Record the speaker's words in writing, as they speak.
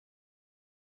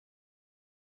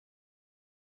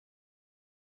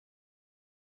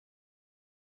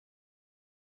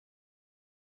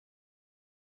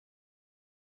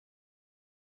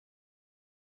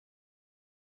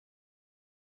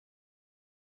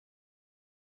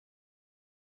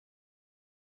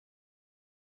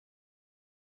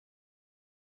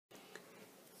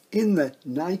in the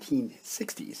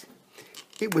 1960s,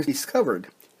 it was discovered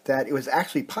that it was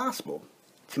actually possible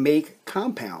to make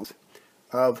compounds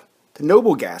of the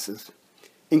noble gases,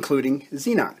 including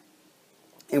xenon.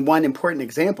 And one important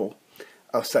example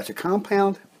of such a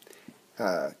compound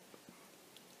that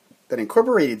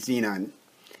incorporated xenon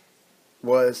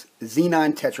was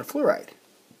xenon tetrafluoride,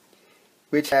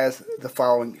 which has the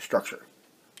following structure.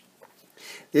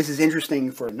 This is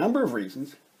interesting for a number of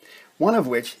reasons, one of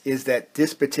which is that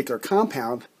this particular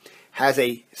compound has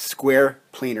a square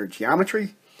planar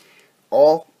geometry.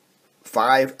 All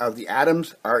 5 of the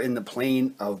atoms are in the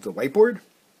plane of the whiteboard,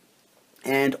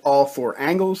 and all 4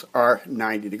 angles are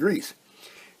 90 degrees.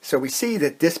 So we see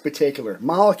that this particular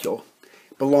molecule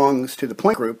belongs to the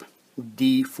point group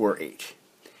D4H.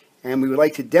 And we would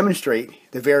like to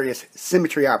demonstrate the various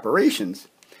symmetry operations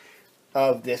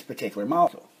of this particular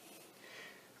molecule.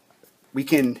 We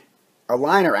can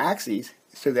align our axes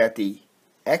so that the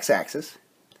x-axis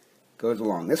goes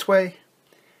along this way.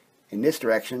 In this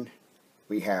direction,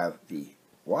 we have the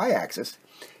y-axis,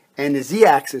 and the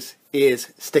z-axis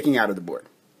is sticking out of the board.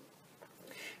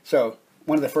 So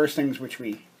one of the first things which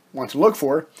we want to look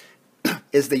for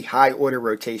is the high-order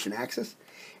rotation axis.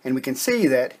 And we can see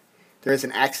that there is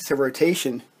an axis of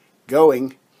rotation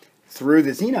going through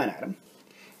the xenon atom,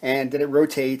 and that it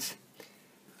rotates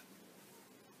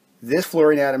this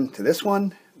fluorine atom to this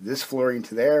one, this fluorine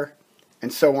to there,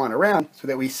 and so on around, so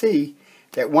that we see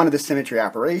that one of the symmetry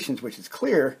operations, which is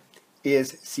clear,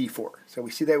 is C4. So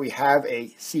we see that we have a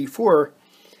C4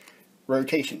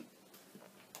 rotation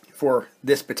for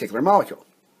this particular molecule.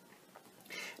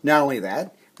 Not only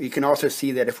that, but you can also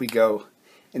see that if we go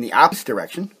in the opposite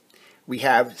direction, we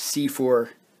have C4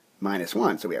 minus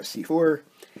 1. So we have C4,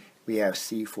 we have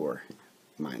C4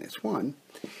 minus 1. And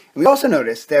we also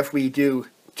notice that if we do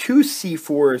 2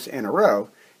 C4s in a row,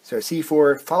 so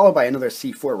C4 followed by another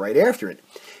C4 right after it,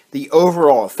 the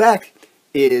overall effect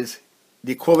is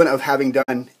the equivalent of having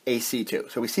done a C2.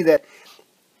 So we see that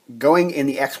going in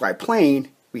the XY plane,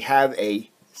 we have a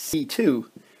C2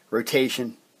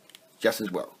 rotation just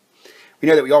as well. We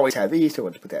know that we always have E, so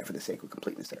we'll just put that for the sake of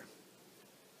completeness there.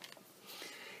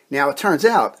 Now it turns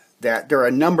out that there are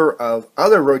a number of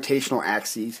other rotational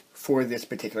axes for this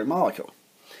particular molecule.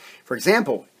 For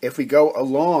example, if we go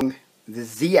along the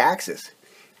z-axis,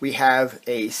 we have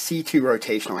a C2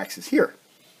 rotational axis here.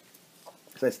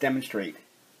 So let's demonstrate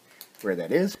where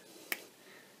that is.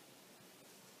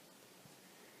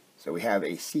 So we have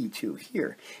a C2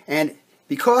 here. And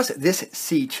because this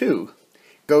C2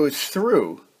 goes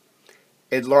through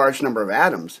a large number of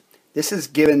atoms, this is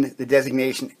given the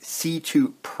designation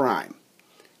C2'.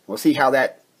 We'll see how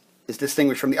that is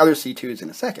distinguished from the other C2s in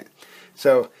a second.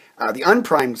 So the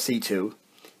unprimed C2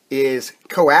 is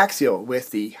coaxial with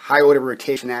the high order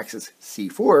rotation axis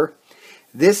C4.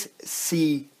 This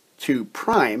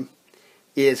C2'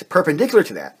 is perpendicular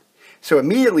to that. So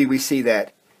immediately we see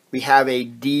that we have a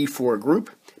D4 group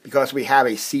because we have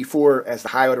a C4 as the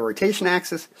high order rotation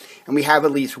axis, and we have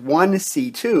at least one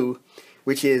C2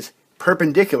 which is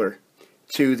perpendicular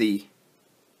to the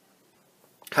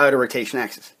high order rotation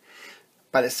axis.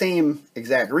 By the same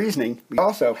exact reasoning, we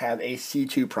also have a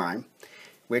C2'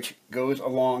 which goes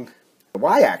along the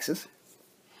y-axis,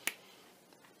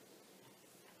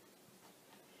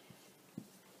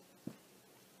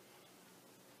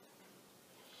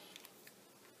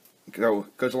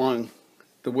 goes along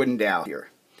the wooden dowel here.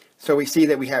 So we see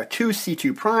that we have 2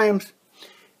 C2'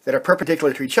 that are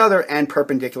perpendicular to each other and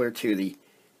perpendicular to the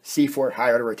C4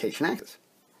 high order rotation axis.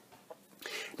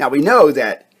 Now we know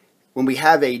that when we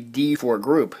have a D4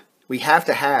 group, we have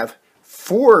to have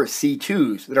 4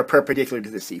 C2s that are perpendicular to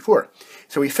the C4.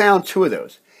 So we found 2 of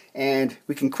those. And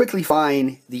we can quickly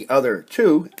find the other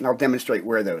 2, and I'll demonstrate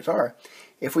where those are.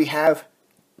 If we have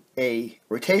a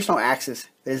rotational axis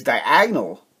that is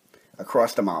diagonal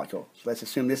across the molecule, so let's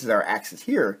assume this is our axis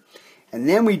here, and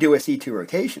then we do a C2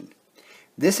 rotation.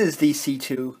 This is the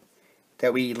C2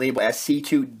 that we label as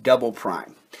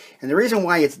C2''. And the reason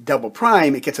why it's double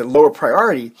prime, it gets a lower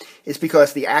priority, is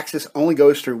because the axis only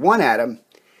goes through one atom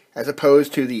as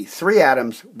opposed to the 3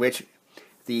 atoms which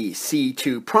the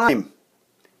C2'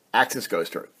 axis goes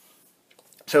through.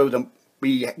 So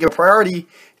we give a priority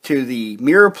to the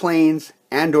mirror planes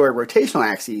and or rotational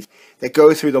axes that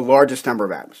go through the largest number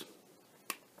of atoms.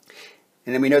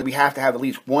 And then we know that we have to have at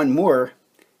least one more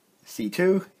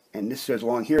C2, and this goes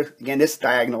along here. Again, this is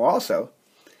diagonal also.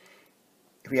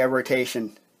 If we have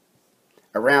rotation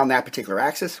around that particular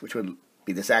axis, which would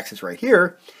be this axis right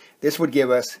here, this would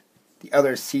give us the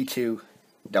other C2''.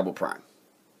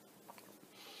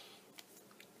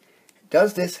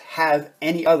 Does this have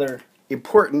any other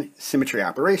important symmetry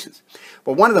operations.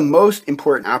 But one of the most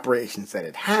important operations that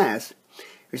it has,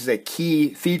 which is a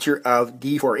key feature of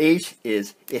D4H,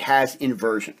 is it has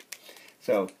inversion.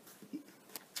 So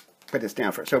put this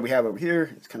down first. So we have over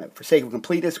here, it's kind of for sake of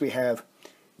completeness, we have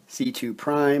C2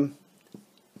 prime.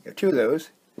 We have two of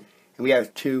those, and we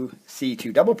have two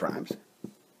C2 double primes.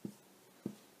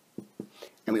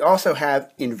 And we also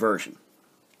have inversion.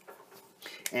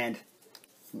 And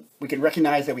we can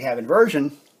recognize that we have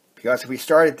inversion because if we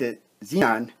start at the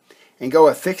xenon and go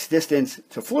a fixed distance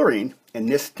to fluorine in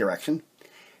this direction,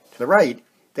 to the right,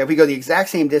 that if we go the exact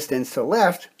same distance to the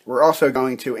left, we're also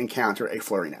going to encounter a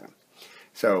fluorine atom.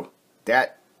 So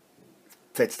that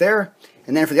fits there.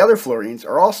 And then for the other fluorines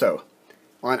are also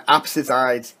on opposite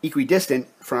sides equidistant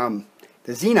from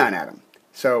the xenon atom.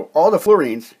 So all the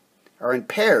fluorines are in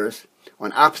pairs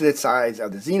on opposite sides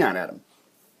of the xenon atom.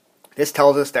 This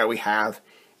tells us that we have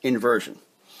inversion.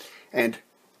 And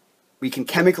we can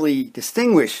chemically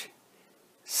distinguish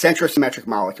centrosymmetric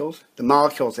molecules, the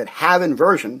molecules that have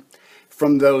inversion,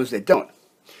 from those that don't.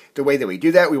 The way that we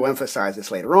do that, we will emphasize this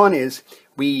later on, is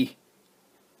we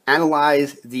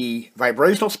analyze the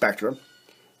vibrational spectrum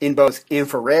in both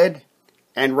infrared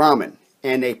and Raman.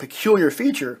 And a peculiar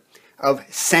feature of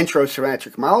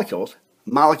centrosymmetric molecules,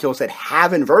 molecules that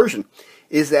have inversion,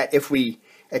 is that if we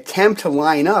attempt to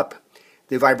line up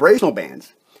the vibrational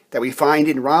bands that we find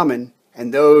in Raman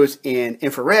and those in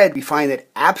infrared, we find that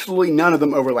absolutely none of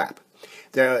them overlap.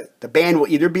 The band will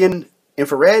either be in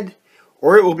infrared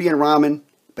or it will be in Raman,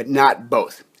 but not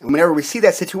both. And whenever we see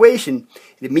that situation,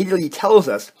 it immediately tells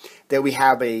us that we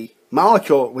have a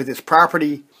molecule with this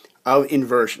property of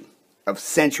inversion, of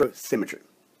centrosymmetry.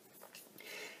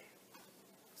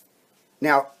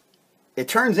 Now, it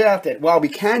turns out that while we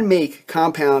can make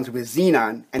compounds with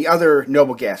xenon and the other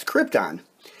noble gas krypton,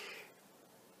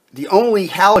 the only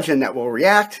halogen that will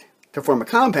react to form a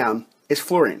compound is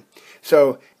fluorine.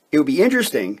 So it would be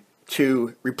interesting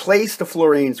to replace the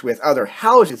fluorines with other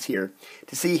halogens here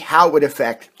to see how it would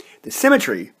affect the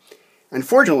symmetry.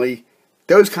 Unfortunately,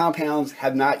 those compounds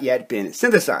have not yet been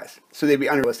synthesized, so they'd be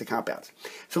unrealistic compounds.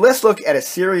 So let's look at a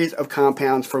series of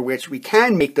compounds for which we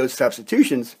can make those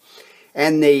substitutions,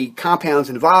 and the compounds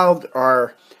involved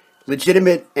are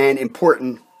legitimate and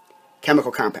important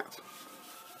chemical compounds.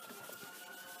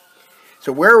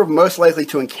 So where we're most likely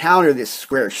to encounter this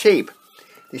square shape,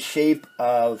 the shape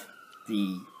of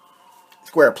the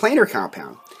square planar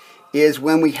compound, is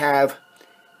when we have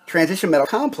transition metal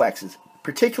complexes,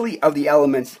 particularly of the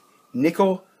elements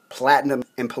nickel, platinum,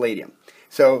 and palladium.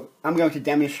 So I'm going to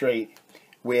demonstrate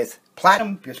with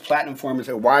platinum, because platinum forms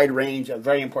a wide range of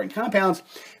very important compounds,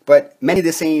 but many of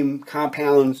the same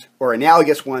compounds or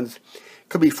analogous ones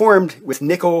could be formed with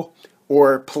nickel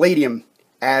or palladium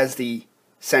as the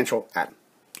central atom.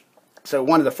 So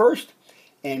one of the first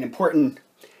and important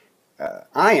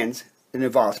ions that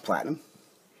involves platinum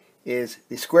is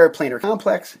the square planar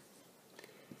complex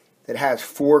that has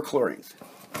 4 chlorines.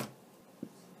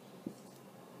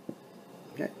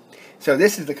 Okay. So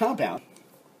this is the compound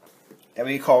that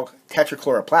we call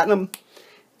tetrachloroplatinum,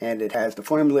 and it has the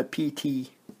formula PtCl₄,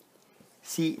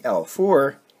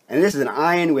 and this is an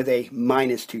ion with a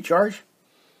 -2 charge.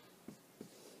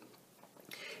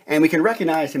 And we can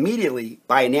recognize immediately,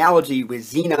 by analogy with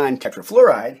xenon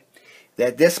tetrafluoride,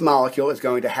 that this molecule is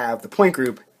going to have the point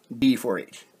group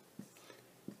D4H.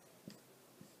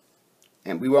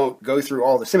 And we won't go through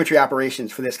all the symmetry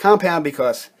operations for this compound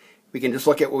because we can just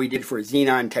look at what we did for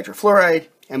xenon tetrafluoride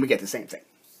and we get the same thing.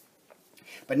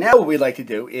 But now what we'd like to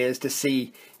do is to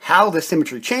see how the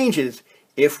symmetry changes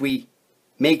if we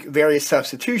make various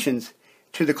substitutions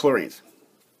to the chlorines.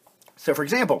 So for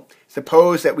example,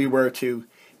 suppose that we were to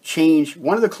change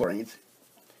one of the chlorines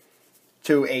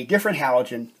to a different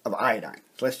halogen of iodine.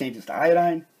 So let's change this to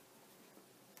iodine.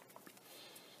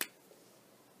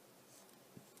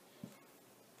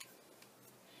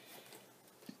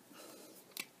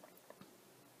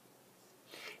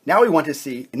 Now we want to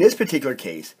see, in this particular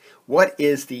case, what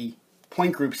is the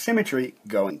point group symmetry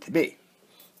going to be.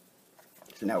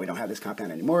 So now we don't have this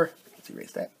compound anymore. Let's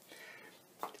erase that.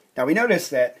 Now we notice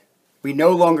that we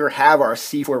no longer have our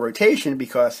C4 rotation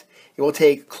because it will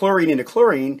take chlorine into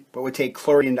chlorine, but would take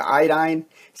chlorine into iodine.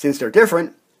 Since they're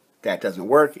different, that doesn't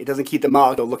work. It doesn't keep the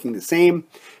molecule looking the same.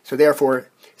 So therefore,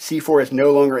 C4 is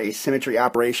no longer a symmetry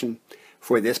operation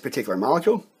for this particular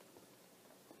molecule.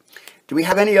 Do we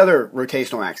have any other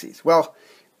rotational axes? Well,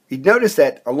 you notice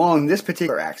that along this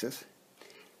particular axis,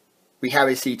 we have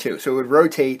a C2. So it would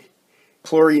rotate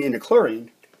chlorine into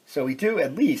chlorine. So we do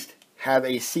at least have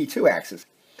a C2 axis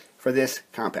for this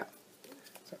compound.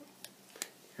 So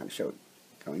kind of show it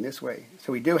going this way.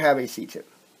 So we do have a C2.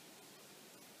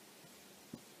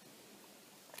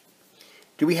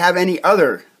 do we have any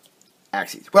other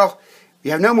axes? Well, we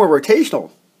have no more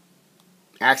rotational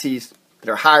axes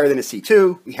that are higher than a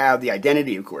C2. We have the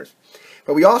identity, of course.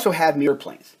 But we also have mirror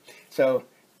planes. So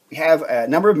we have a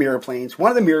number of mirror planes. One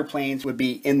of the mirror planes would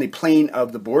be in the plane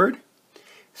of the board.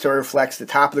 So it reflects the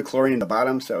top of the chlorine and the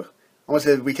bottom. So almost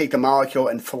as we take the molecule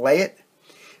and fillet it,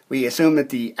 we assume that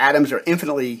the atoms are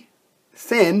infinitely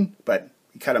thin, but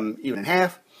we cut them even in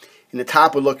half. And the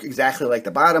top would look exactly like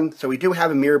the bottom. So we do have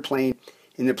a mirror plane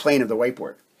in the plane of the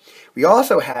whiteboard. We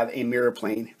also have a mirror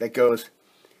plane that goes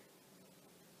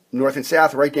north and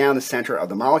south right down the center of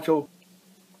the molecule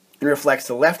and reflects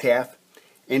the left half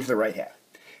into the right half.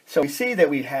 So we see that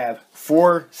we have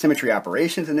 4 symmetry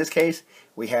operations in this case.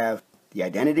 We have the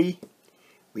identity,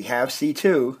 we have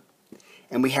C2,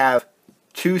 and we have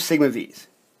 2 sigma V's.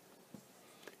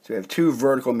 So we have 2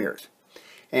 vertical mirrors.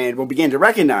 And we'll begin to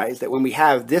recognize that when we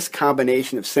have this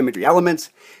combination of symmetry elements,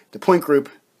 the point group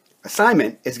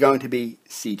assignment is going to be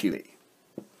C2V.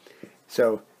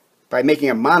 So by making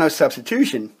a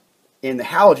mono-substitution in the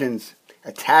halogens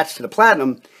attached to the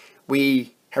platinum,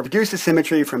 we have reduced the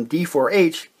symmetry from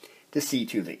D4H to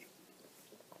C2V.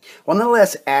 Well, now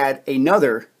let's add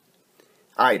another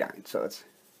iodine. So let's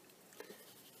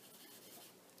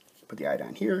put the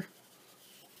iodine here.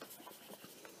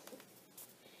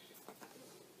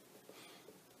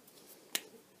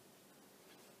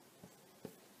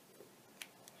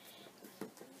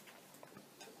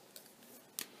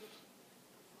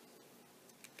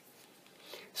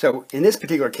 So in this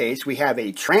particular case, we have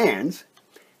a trans.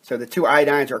 So the 2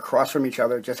 iodines are across from each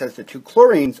other, just as the 2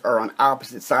 chlorines are on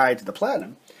opposite sides of the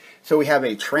platinum. So we have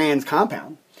a trans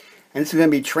compound. And this is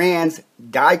going to be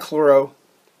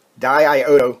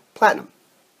trans-dichlorodiiodide platinum.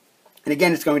 And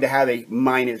again, it's going to have a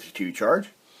 -2 charge.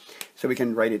 So we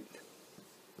can write it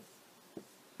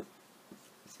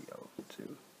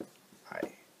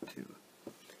Cl₂I₂.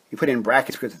 You put it in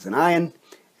brackets because it's an ion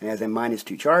and it has a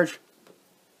 -2 charge.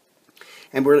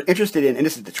 And we're interested in, and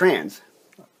this is the trans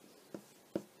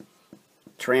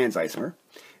isomer.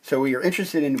 So we are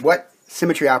interested in what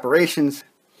symmetry operations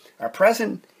are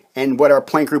present and what our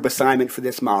point group assignment for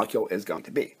this molecule is going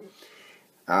to be.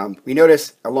 We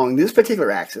notice along this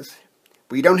particular axis,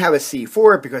 we don't have a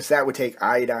C4 because that would take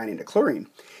iodine into chlorine.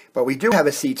 But we do have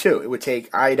a C2. It would take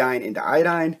iodine into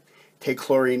iodine, take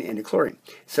chlorine into chlorine.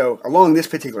 So along this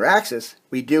particular axis,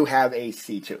 we do have a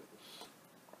C2.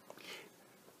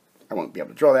 I won't be able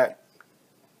to draw that,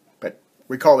 but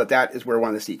recall that that is where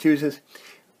one of the C2s is.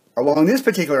 Along this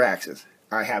particular axis,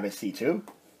 I have a C2.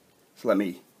 So let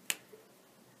me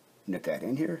knit that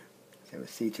in here. So I have a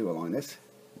C2 along this.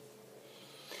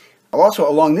 Also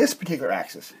along this particular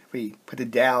axis, if we put the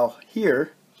dowel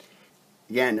here,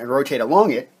 again, and rotate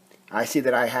along it, I see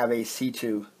that I have a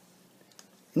C2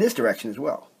 in this direction as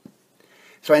well.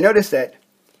 So I notice that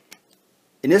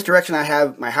in this direction I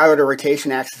have my high order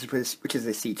rotation axis, which is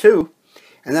a C2,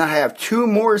 and then I have 2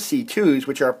 more C2s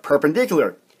which are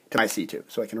perpendicular to my C2.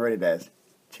 So I can write it as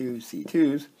 2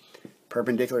 C2s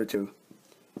perpendicular to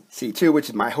C2, which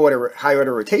is my high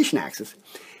order rotation axis.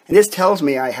 And this tells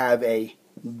me I have a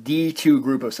D2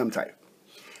 group of some type.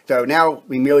 So now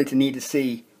we merely need to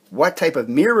see what type of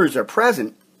mirrors are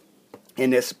present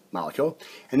in this molecule,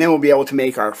 and then we'll be able to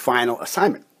make our final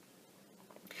assignment.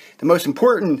 The most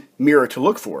important mirror to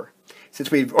look for, since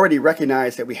we've already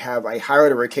recognized that we have a high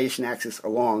order rotation axis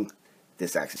along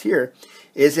this axis here,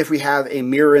 is if we have a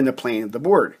mirror in the plane of the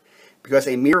board. Because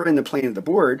a mirror in the plane of the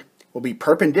board will be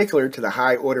perpendicular to the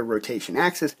high order rotation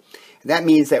axis, and that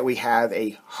means that we have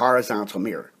a horizontal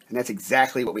mirror. And that's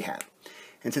exactly what we have.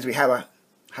 And since we have a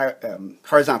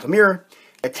horizontal mirror,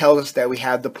 it tells us that we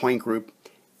have the point group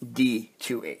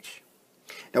D2H.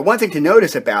 Now, one thing to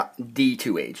notice about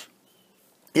D2H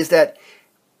is that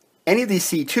any of these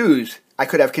C2s I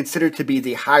could have considered to be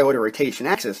the high order rotation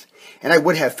axis, and I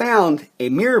would have found a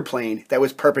mirror plane that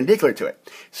was perpendicular to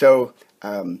it. So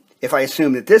if I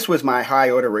assume that this was my high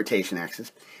order rotation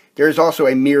axis, there's also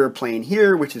a mirror plane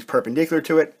here which is perpendicular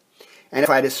to it. And if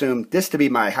I'd assumed this to be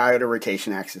my high order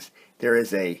rotation axis, there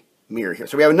is a mirror here.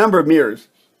 So we have a number of mirrors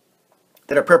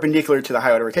that are perpendicular to the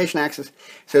high order rotation axis.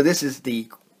 So this is the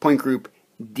point group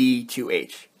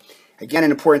D2H. Again,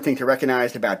 an important thing to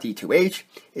recognize about D2H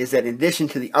is that in addition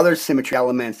to the other symmetry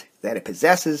elements that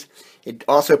it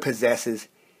also possesses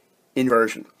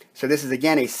inversion. So this is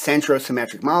again a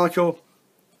centrosymmetric molecule,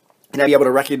 and I'll be able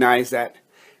to recognize that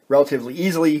relatively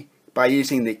easily by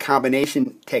using the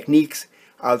combination techniques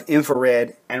of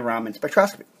infrared and Raman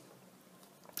spectroscopy.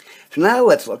 So now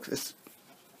let's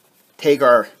take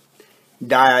our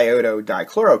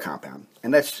diiodo-dichloro compound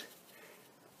and let's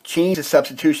change the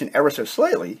substitution ever so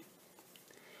slightly.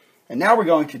 And now we're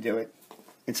going to do it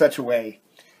in such a way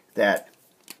that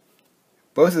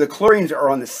both of the chlorines are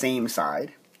on the same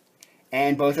side,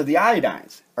 and both of the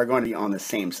iodines are going to be on the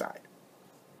same side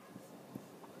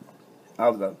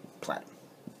of the platinum.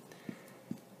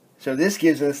 So this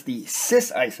gives us the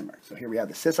cis isomer. So here we have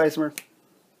the cis isomer.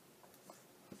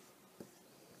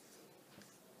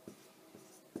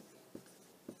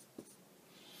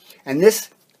 And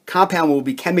this compound will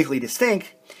be chemically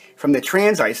distinct from the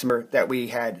trans isomer that we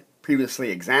had previously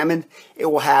examined. It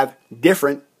will have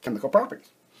different chemical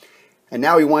properties. And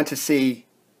now we want to see,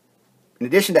 in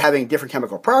addition to having different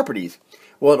chemical properties,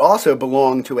 will it also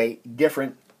belong to a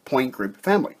different point group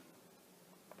family?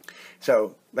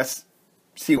 So let's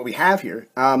see what we have here.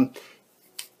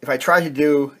 If I try to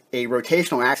do a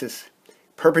rotational axis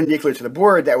perpendicular to the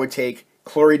board, that would take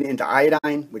chlorine into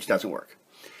iodine, which doesn't work.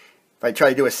 If I try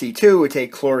to do a C2, it would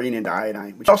take chlorine into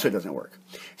iodine, which also doesn't work.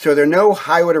 So there are no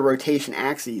high order rotation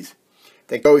axes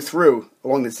that go through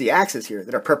along the z-axis here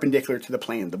that are perpendicular to the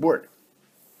plane of the board.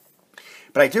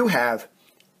 But I do have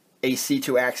a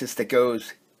C2 axis that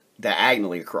goes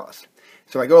diagonally across.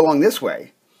 So I go along this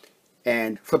way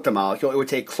and flip the molecule. It would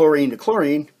take chlorine to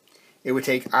chlorine, it would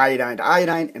take iodine to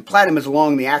iodine, and platinum is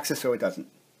along the axis, so it doesn't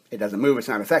move, it's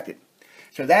not affected.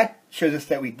 So that shows us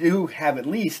that we do have at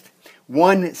least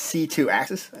one C2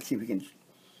 axis. Let's see if we can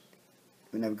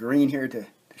have green here to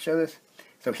show this.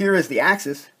 So here is the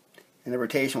axis, and the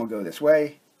rotation will go this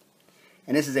way,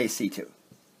 and this is a C2.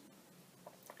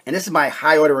 And this is my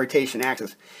high order rotation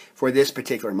axis for this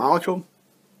particular molecule.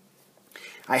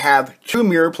 I have two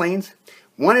mirror planes.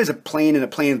 One is a plane in the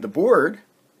plane of the board.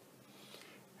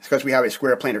 It's because we have a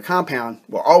square planar compound.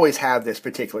 We'll always have this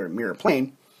particular mirror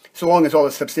plane, so long as all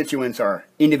the substituents are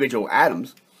individual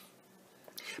atoms.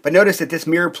 But notice that this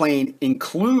mirror plane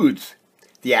includes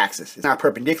the axis. It's not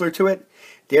perpendicular to it.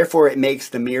 Therefore, it makes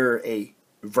the mirror a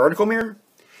vertical mirror.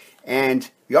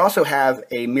 And we also have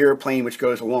a mirror plane which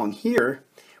goes along here,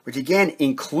 which again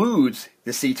includes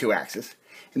the C2 axis.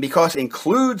 And because it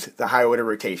includes the high order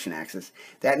rotation axis,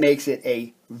 that makes it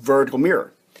a vertical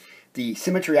mirror. The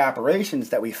symmetry operations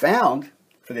that we found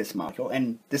for this molecule,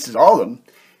 and this is all of them,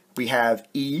 we have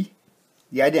E,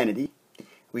 the identity,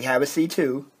 we have a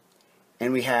C2,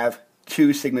 and we have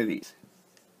two sigma V's.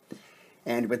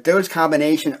 And with those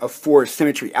combination of four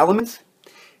symmetry elements,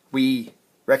 we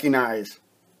recognize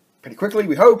pretty quickly,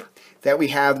 we hope, that we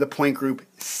have the point group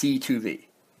C2V.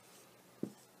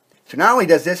 So not only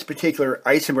does this particular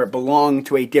isomer belong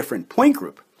to a different point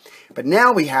group, but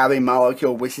now we have a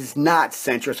molecule which is not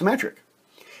centrosymmetric.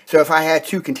 So if I had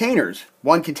two containers,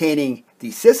 one containing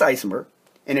the cis isomer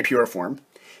in a pure form,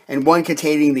 and one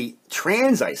containing the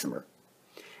trans isomer,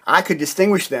 I could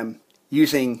distinguish them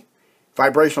using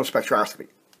vibrational spectroscopy.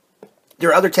 There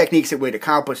are other techniques that would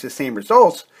accomplish the same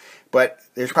results, but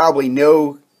there's probably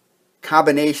no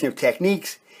combination of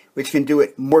techniques which can do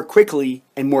it more quickly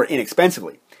and more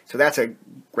inexpensively. So that's a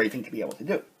great thing to be able to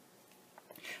do.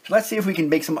 So let's see if we can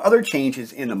make some other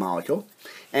changes in the molecule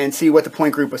and see what the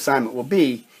point group assignment will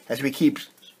be as we keep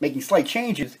making slight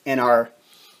changes in our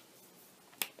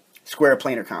square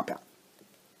planar compound.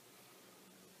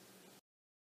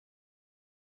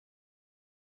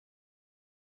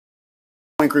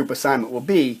 Point group assignment will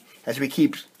be as we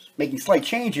keep making slight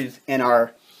changes in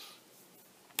our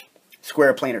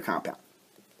square planar compound.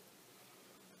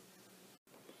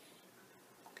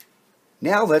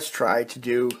 Now let's try to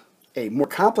do a more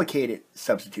complicated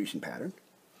substitution pattern.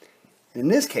 And in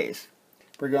this case,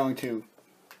 we're going to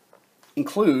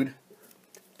include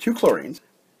two chlorines.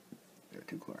 There are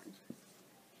two chlorines.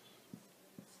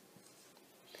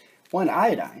 One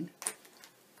iodine.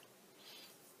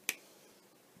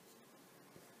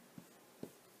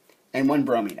 And one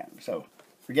bromine atom. So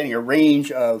we're getting a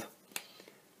range of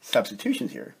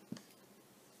substitutions here.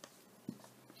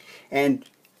 And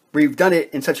we've done it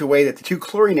in such a way that the two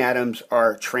chlorine atoms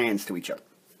are trans to each other.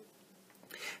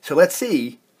 So let's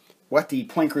see what the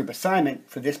point group assignment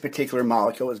for this particular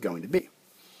molecule is going to be.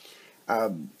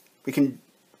 We can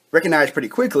recognize pretty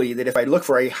quickly that if I look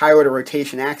for a high order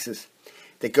rotation axis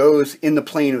that goes in the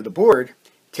plane of the board,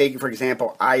 taking for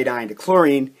example iodine to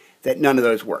chlorine, that none of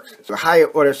those works. So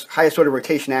the highest order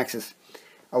rotation axis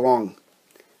along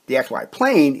the XY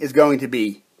plane is going to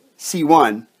be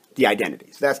C1, the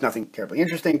identity. So that's nothing terribly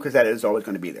interesting because that is always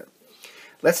going to be there.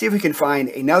 Let's see if we can find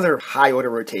another high order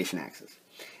rotation axis.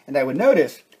 And I would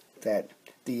notice that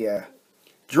the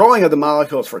drawing of the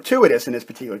molecule is fortuitous in this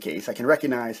particular case. I can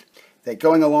recognize that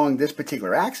going along this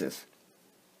particular axis,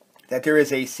 that there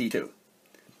is a C2.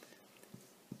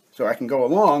 So I can go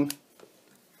along,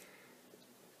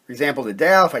 for example, the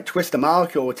Dow, if I twist the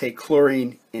molecule, it would take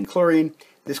chlorine in chlorine.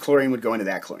 This chlorine would go into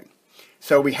that chlorine.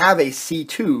 So we have a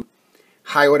C2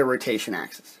 high order rotation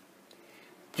axis.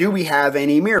 Do we have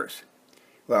any mirrors?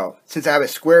 Well, since I have a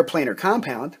square planar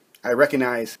compound, I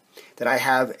recognize that I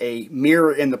have a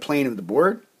mirror in the plane of the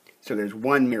board. So there's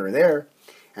one mirror there.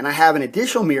 And I have an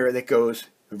additional mirror that goes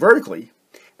vertically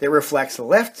that reflects the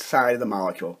left side of the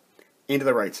molecule into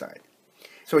the right side.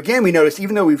 So again, we notice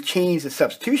even though we've changed the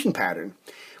substitution pattern,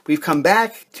 we've come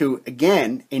back to,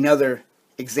 again, another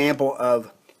example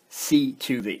of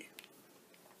C2V.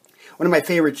 One of my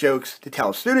favorite jokes to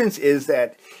tell students is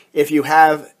that if you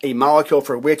have a molecule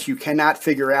for which you cannot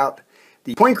figure out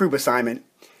the point group assignment,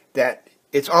 that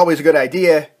it's always a good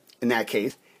idea, in that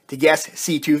case, to guess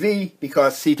C2V,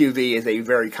 because C2V is a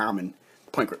very common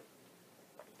point group.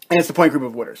 And it's the point group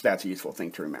of water, so that's a useful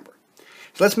thing to remember.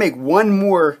 So let's make one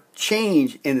more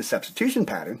change in the substitution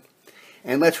pattern,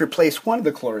 and let's replace one of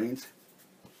the chlorines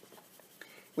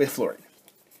with fluorine.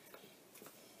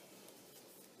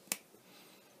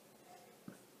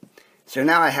 So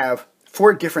now I have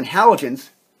 4 different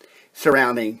halogens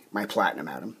surrounding my platinum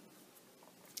atom.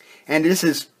 And this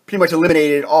has pretty much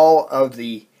eliminated all of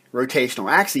the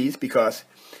rotational axes, because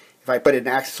if I put an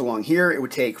axis along here, it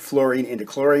would take fluorine into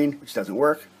chlorine, which doesn't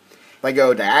work. If I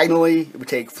go diagonally, it would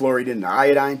take fluorine into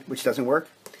iodine, which doesn't work.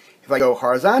 If I go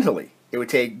horizontally, it would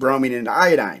take bromine into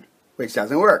iodine, which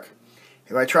doesn't work.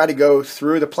 If I try to go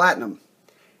through the platinum,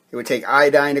 it would take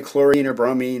iodine to chlorine or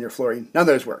bromine or fluorine. None of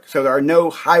those work. So there are no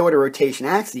high order rotation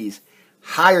axes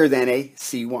higher than a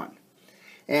C1.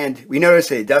 And we notice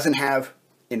that it doesn't have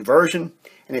inversion,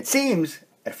 and it seems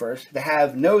at first to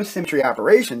have no symmetry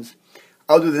operations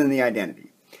other than the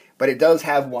identity. But it does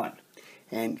have one.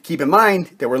 And keep in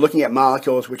mind that we're looking at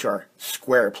molecules which are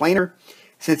square planar.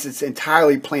 Since it's an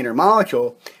entirely planar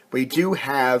molecule, we do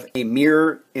have a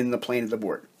mirror in the plane of the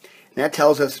board. And that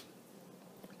tells us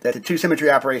that the two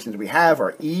symmetry operations we have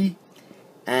are E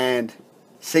and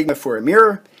sigma for a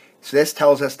mirror. So this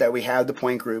tells us that we have the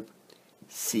point group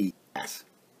CS,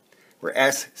 where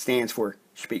S stands for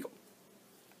Spiegel.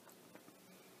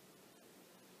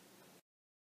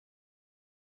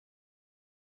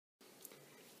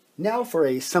 Now for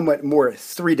a somewhat more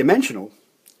three-dimensional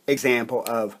example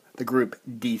of the group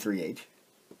D3H.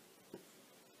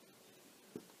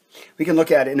 We can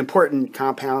look at an important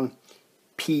compound,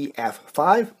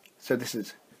 PF₄I. So this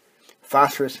is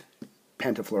phosphorus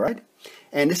pentafluoride.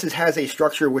 And this has a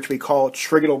structure which we call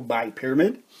trigonal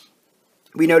bipyramid.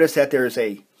 We notice that there's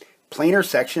a planar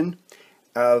section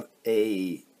of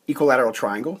a equilateral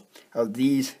triangle of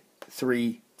these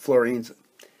 3 fluorines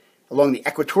along the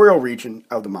equatorial region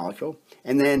of the molecule.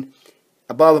 And then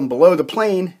above and below the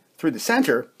plane, through the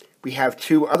center, we have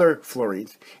 2 other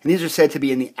fluorines. And these are said to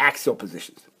be in the axial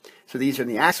positions. So these are in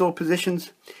the axial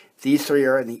positions. These 3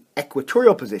 are in the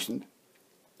equatorial position.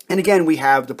 And again, we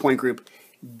have the point group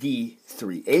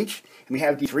D3H. And we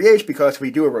have D3H because if we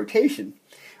do a rotation,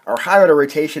 our high order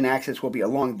rotation axis will be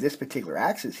along this particular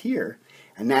axis here.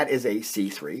 And that is a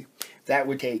C3. That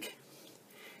would take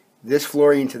this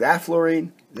fluorine to that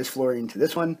fluorine, this fluorine to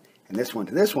this one, and this one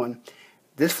to this one.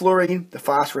 This fluorine, the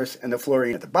phosphorus, and the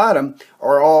fluorine at the bottom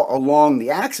are all along the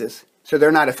axis, so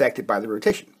they're not affected by the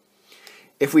rotation.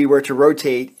 If we were to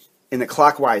rotate in the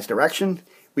clockwise direction,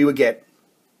 we would get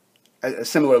a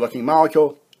similar looking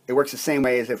molecule. It works the same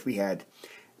way as if we had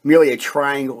merely a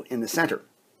triangle in the center.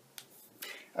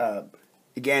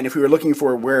 Again, if we were looking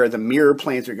for where the mirror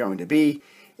planes are going to be,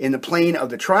 in the plane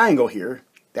of the triangle here,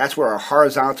 that's where our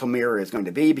horizontal mirror is going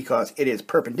to be because it is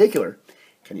perpendicular.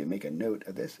 Can you make a note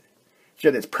of this? So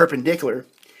it's perpendicular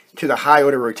to the high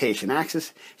order rotation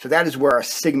axis. So that is where our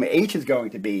sigma H is going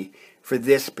to be for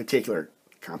this particular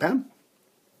compound.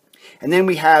 And then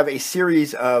we have a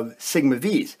series of sigma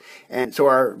V's. And so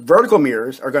our vertical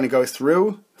mirrors are going to go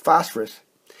through phosphorus.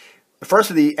 The first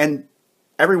of the, and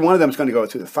every one of them is going to go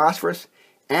through the phosphorus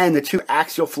and the 2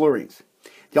 axial fluorines.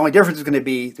 The only difference is going to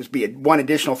be, one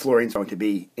additional fluorine is going to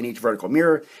be in each vertical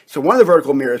mirror. So one of the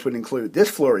vertical mirrors would include this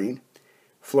fluorine,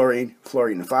 fluorine,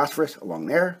 fluorine, and phosphorus along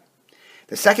there.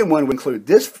 The second one would include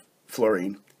this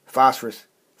fluorine, phosphorus,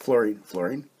 fluorine,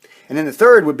 fluorine. And then the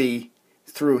third would be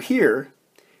through here.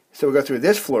 So we go through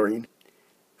this fluorine,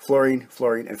 fluorine,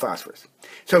 fluorine, and phosphorus.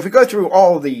 So if we go through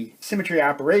all the symmetry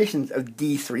operations of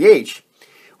D3H,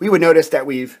 we would notice that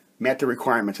we've met the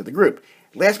requirements of the group.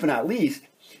 Last but not least,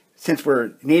 since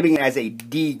we're naming it as a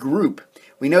D group,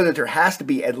 we know that there has to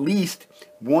be at least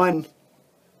one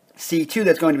C2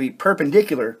 that's going to be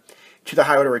perpendicular to the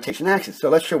high order rotation axis. So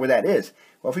let's show where that is.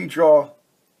 Well, if we draw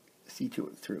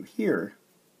C2 through here,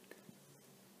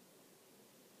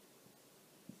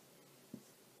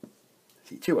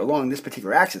 C2 along this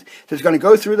particular axis, so it's going to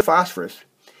go through the phosphorus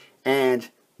and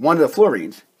one of the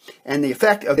fluorines, And the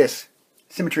effect of this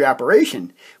symmetry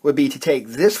operation would be to take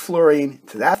this fluorine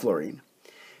to that fluorine,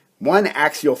 one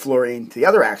axial fluorine to the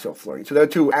other axial fluorine. So those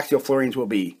two axial fluorines will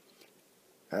be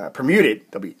permuted,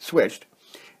 they'll be switched.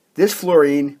 This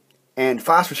fluorine and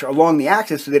phosphorus are along the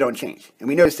axis so they don't change. And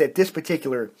we notice that this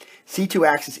particular C2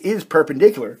 axis is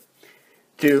perpendicular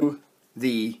to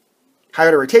the high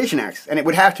order rotation axis, and it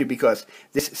would have to because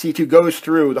this C2 goes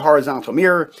through the horizontal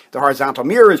mirror. The horizontal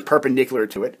mirror is perpendicular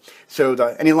to it, so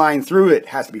any line through it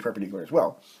has to be perpendicular as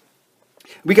well.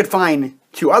 We could find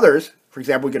two others. For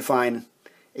example, we could find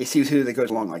a C2 that goes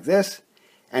along like this,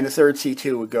 and the third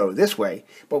C2 would go this way.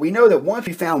 But we know that once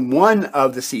we found one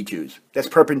of the C2s that's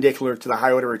perpendicular to the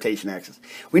high order rotation axis,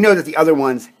 we know that the other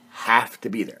ones have to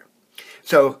be there.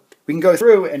 So we can go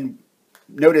through and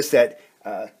notice that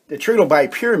the trigonal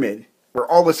bipyramid, where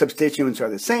all the substituents are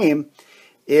the same,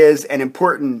 is an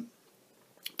important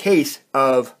case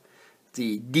of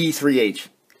the D3H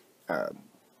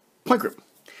point group.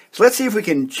 So let's see if we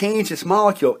can change this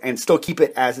molecule and still keep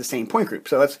it as the same point group.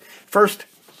 So let's first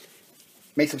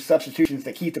make some substitutions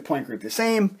that keep the point group the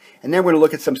same, and then we're going to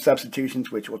look at some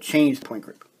substitutions which will change the point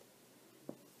group.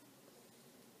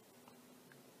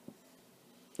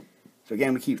 So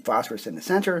again, we keep phosphorus in the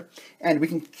center, and we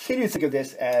can continue to think of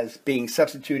this as being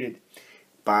substituted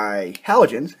by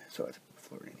halogens. So let's put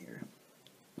fluorine here.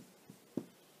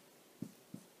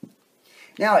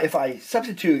 Now, if I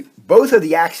substitute both of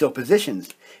the axial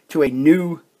positions to a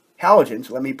new halogen,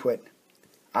 so let me put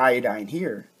iodine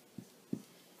here.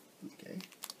 Okay.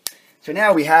 So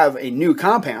now we have a new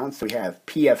compound. So we have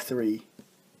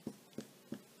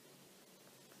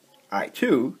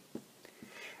PF₃I₂.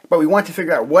 But we want to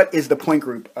figure out what is the point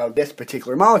group of this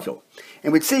particular molecule.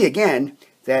 And we'd see again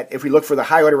that if we look for the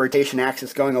high order rotation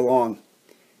axis going along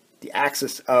the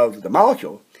axis of the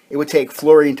molecule, it would take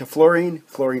fluorine to fluorine,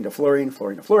 fluorine to fluorine,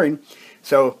 fluorine to fluorine.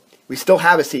 So we still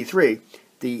have a C3.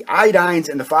 The iodines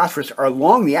and the phosphorus are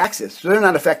along the axis, so they're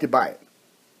not affected by it.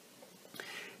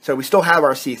 So we still have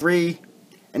our C3.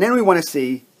 And then we want to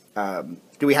see,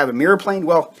 do we have a mirror plane?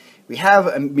 Well, we have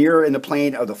a mirror in the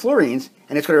plane of the fluorines,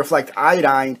 and it's going to reflect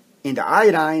iodine into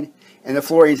iodine and the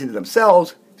fluorines into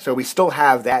themselves, so we still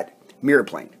have that mirror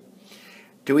plane.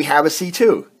 Do we have a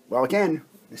C2? Well, again,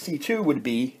 the C2 would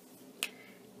be,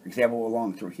 for example,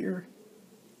 along through here.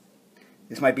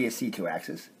 This might be a C2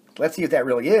 axis. Let's see if that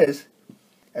really is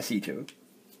a C2.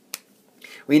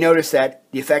 We notice that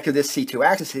the effect of this C2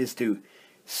 axis is to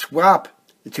swap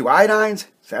the two iodines,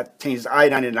 so that changes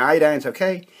iodine into iodines,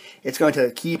 okay. It's going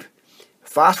to keep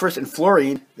phosphorus and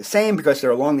fluorine the same because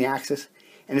they're along the axis,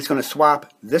 and it's going to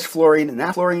swap this fluorine and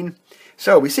that fluorine.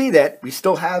 So we see that we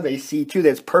still have a C2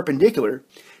 that's perpendicular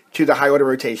to the high order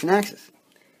rotation axis.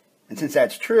 And since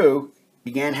that's true,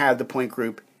 we can have the point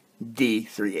group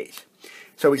D3H.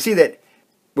 So we see that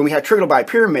when we have trigonal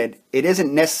bipyramid, it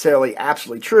isn't necessarily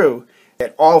absolutely true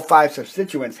that all 5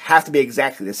 substituents have to be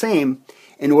exactly the same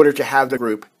in order to have the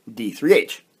group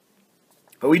D3H.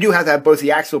 But we do have to have both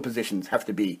the axial positions have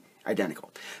to be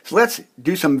identical. So let's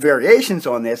do some variations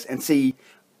on this and see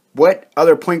what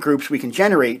other point groups we can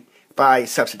generate by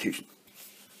substitution.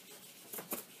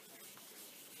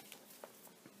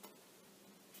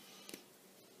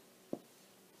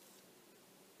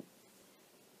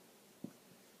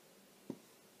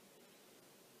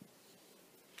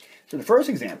 So the first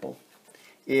example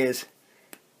is,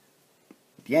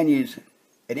 again, use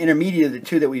an intermediate of the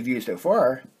two that we've used so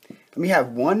far. Let me have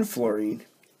one fluorine,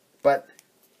 but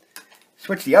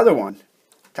switch the other one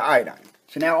to iodine.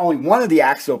 So now only one of the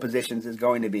axial positions is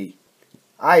going to be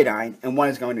iodine, and one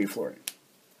is going to be fluorine.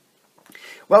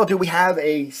 Well, do we have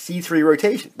a C3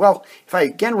 rotation? Well, if I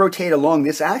again rotate along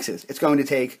this axis, it's going to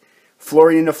take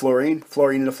fluorine into fluorine,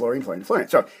 fluorine into fluorine, fluorine into fluorine.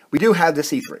 So we do have the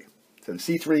C3. So the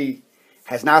C3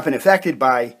 has not been affected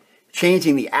by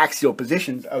changing the axial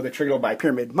positions of the trigonal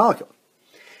bipyramid molecule.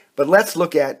 But let's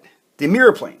look at the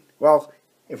mirror plane. Well,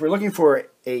 if we're looking for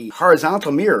a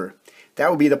horizontal mirror, that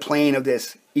would be the plane of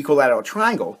this equilateral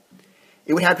triangle.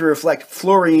 It would have to reflect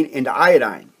fluorine into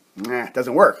iodine. It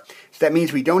doesn't work. So that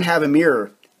means we don't have a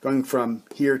mirror going from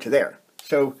here to there.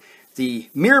 So the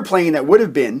mirror plane that would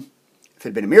have been, if it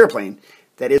had been a mirror plane,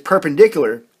 that is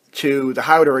perpendicular to the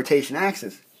high order rotation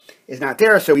axis is not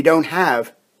there, so we don't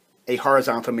have a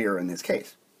horizontal mirror in this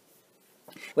case.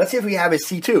 Let's see if we have a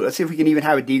C2. Let's see if we can even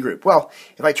have a D group. Well,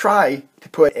 if I try to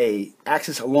put an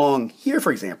axis along here,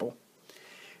 for example,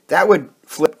 that would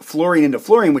flip fluorine into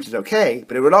fluorine, which is okay,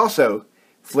 but it would also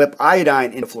flip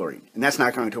iodine into fluorine, and that's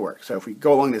not going to work. So if we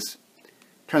go along this,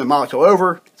 turn the molecule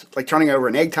over, it's like turning over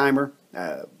an egg timer,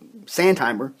 sand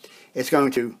timer, it's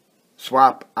going to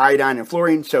swap iodine and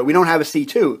fluorine, so we don't have a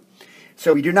C2.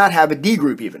 So we do not have a D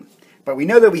group even. But we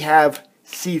know that we have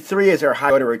C3 as our high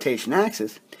order rotation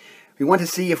axis. We want to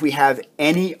see if we have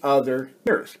any other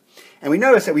mirrors. And we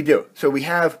notice that we do. So we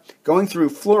have, going through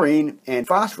fluorine and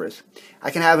phosphorus,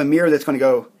 I can have a mirror that's going to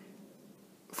go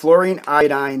fluorine,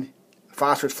 iodine,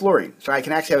 phosphorus, fluorine. So I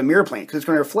can actually have a mirror plane because it's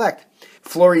going to reflect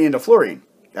fluorine into fluorine.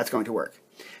 That's going to work.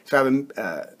 So I have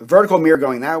a vertical mirror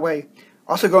going that way.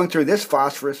 Also going through this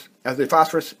phosphorus, the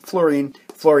phosphorus, fluorine,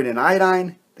 fluorine, and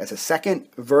iodine. That's a second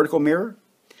vertical mirror.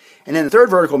 And then the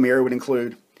third vertical mirror would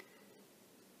include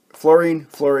fluorine,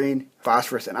 fluorine,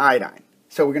 phosphorus, and iodine.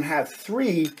 So we're going to have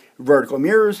 3 vertical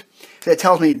mirrors. So that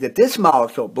tells me that this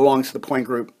molecule belongs to the point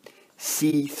group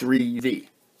C3V.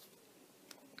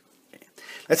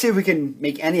 Let's see if we can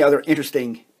make any other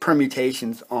interesting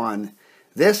permutations on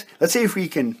this. Let's see if we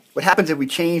can, what happens if we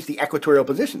change the equatorial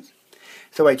positions.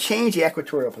 So I change the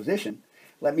equatorial position.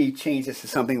 Let me change this to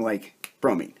something like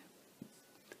bromine.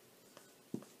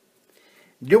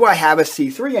 Do I have a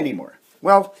C3 anymore?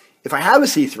 Well, if I have a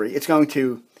C3, it's going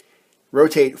to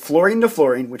rotate fluorine to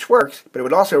fluorine, which works, but it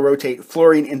would also rotate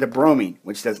fluorine into bromine,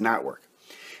 which does not work.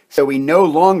 So we no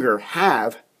longer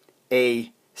have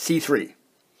a C3.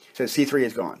 So C3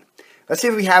 is gone. Let's see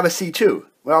if we have a C2.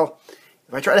 Well,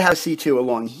 if I try to have a C2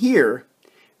 along here,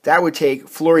 that would take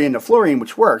fluorine into fluorine,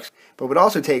 which works, but would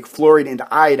also take fluorine into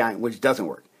iodine, which doesn't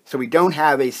work. So we don't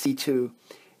have a C2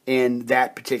 in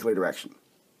that particular direction.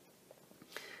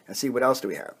 Let's see, what else do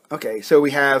we have? Okay, so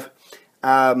we have,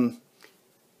 along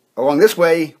this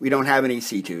way, we don't have any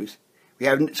C2s. We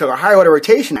have, so our higher order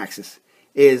rotation axis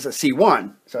is a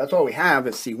C1. So that's all we have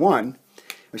is C1,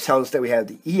 which tells us that we have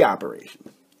the E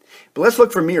operation. But let's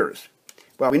look for mirrors.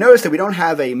 Well, we notice that we don't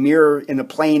have a mirror in the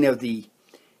plane of the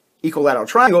equilateral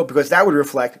triangle because that would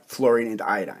reflect fluorine into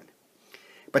iodine.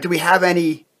 But do we have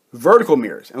any vertical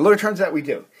mirrors? And look, it turns out we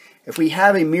do. If we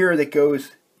have a mirror that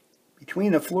goes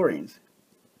between the fluorines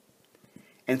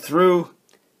and through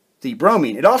the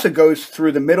bromine, it also goes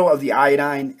through the middle of the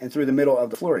iodine and through the middle of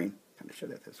the fluorine. I'm going to show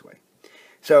that this way.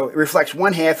 So it reflects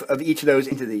 1/2 of each of those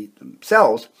into the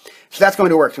cells. So that's going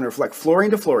to work. It's going to reflect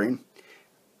fluorine to fluorine,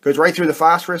 goes right through the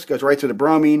phosphorus, goes right through the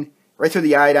bromine, right through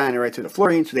the iodine, and right through the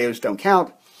fluorine, so those don't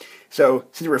count. So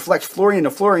since it reflects fluorine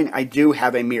to fluorine, I do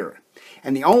have a mirror.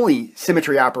 And the only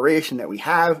symmetry operation that we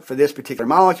have for this particular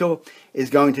molecule is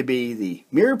going to be the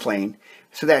mirror plane.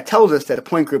 So that tells us that the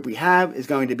point group we have is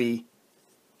going to be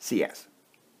CS.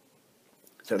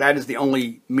 So that is the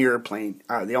only mirror plane,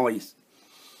 the only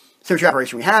symmetry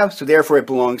operation we have. So therefore it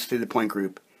belongs to the point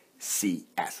group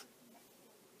CS.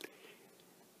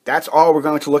 That's all we're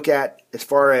going to look at as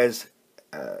far as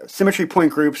symmetry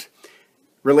point groups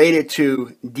related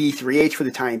to D3H for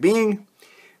the time being.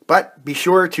 But be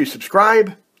sure to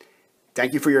subscribe.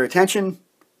 Thank you for your attention.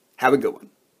 Have a good one.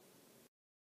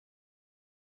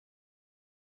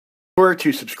 Be sure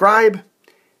to subscribe.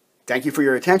 Thank you for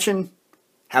your attention.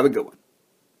 Have a good one.